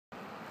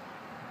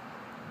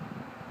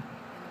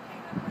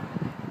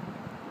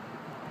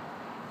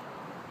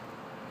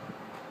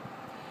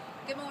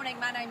morning.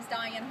 My name's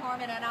Diane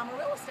Harmon, and I'm a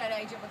real estate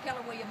agent with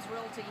Keller Williams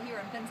Realty here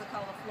in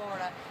Pensacola,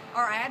 Florida.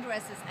 Our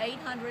address is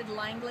 800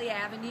 Langley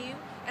Avenue,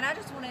 and I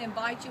just want to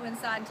invite you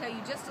inside and tell you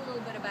just a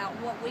little bit about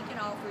what we can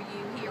offer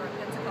you here in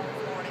Pensacola,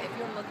 Florida if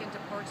you're looking to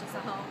purchase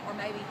a home or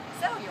maybe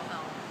sell your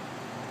home.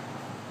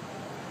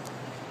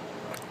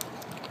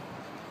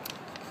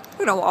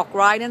 We're going to walk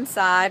right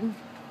inside.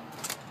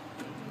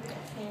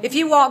 If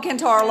you walk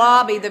into our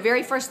lobby, the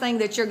very first thing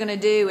that you're going to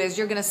do is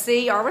you're going to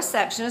see our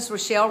receptionist,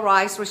 Rochelle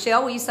Rice.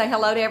 Rochelle, will you say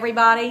hello to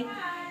everybody?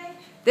 Hi.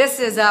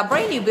 This is a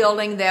brand new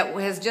building that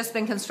has just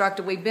been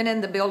constructed. We've been in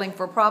the building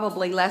for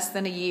probably less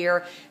than a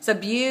year. It's a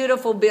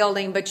beautiful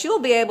building, but you'll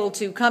be able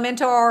to come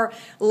into our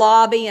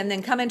lobby and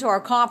then come into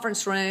our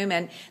conference room.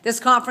 And this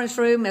conference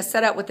room is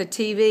set up with a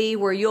TV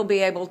where you'll be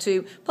able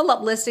to pull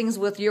up listings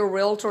with your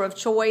realtor of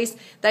choice.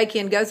 They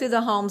can go through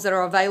the homes that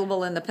are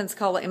available in the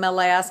Pensacola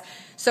MLS.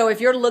 So if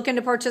you're looking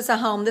to purchase a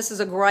home, this is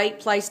a great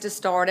place to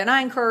start. And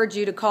I encourage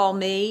you to call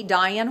me,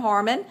 Diane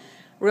Harmon,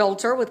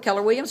 Realtor with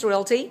Keller Williams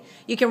Realty.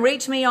 You can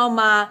reach me on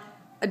my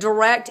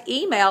direct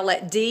email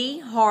at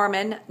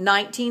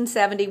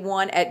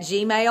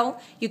dharmon1971@gmail.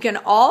 You can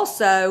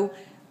also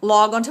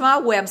log onto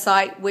my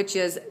website, which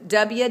is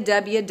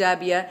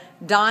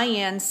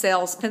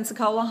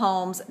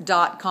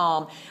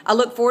www.dianesellspensacolahomes.com. I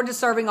look forward to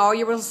serving all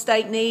your real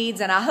estate needs,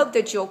 and I hope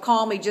that you'll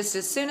call me just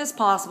as soon as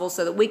possible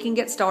so that we can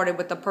get started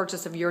with the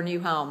purchase of your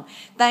new home.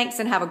 Thanks,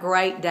 and have a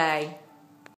great day.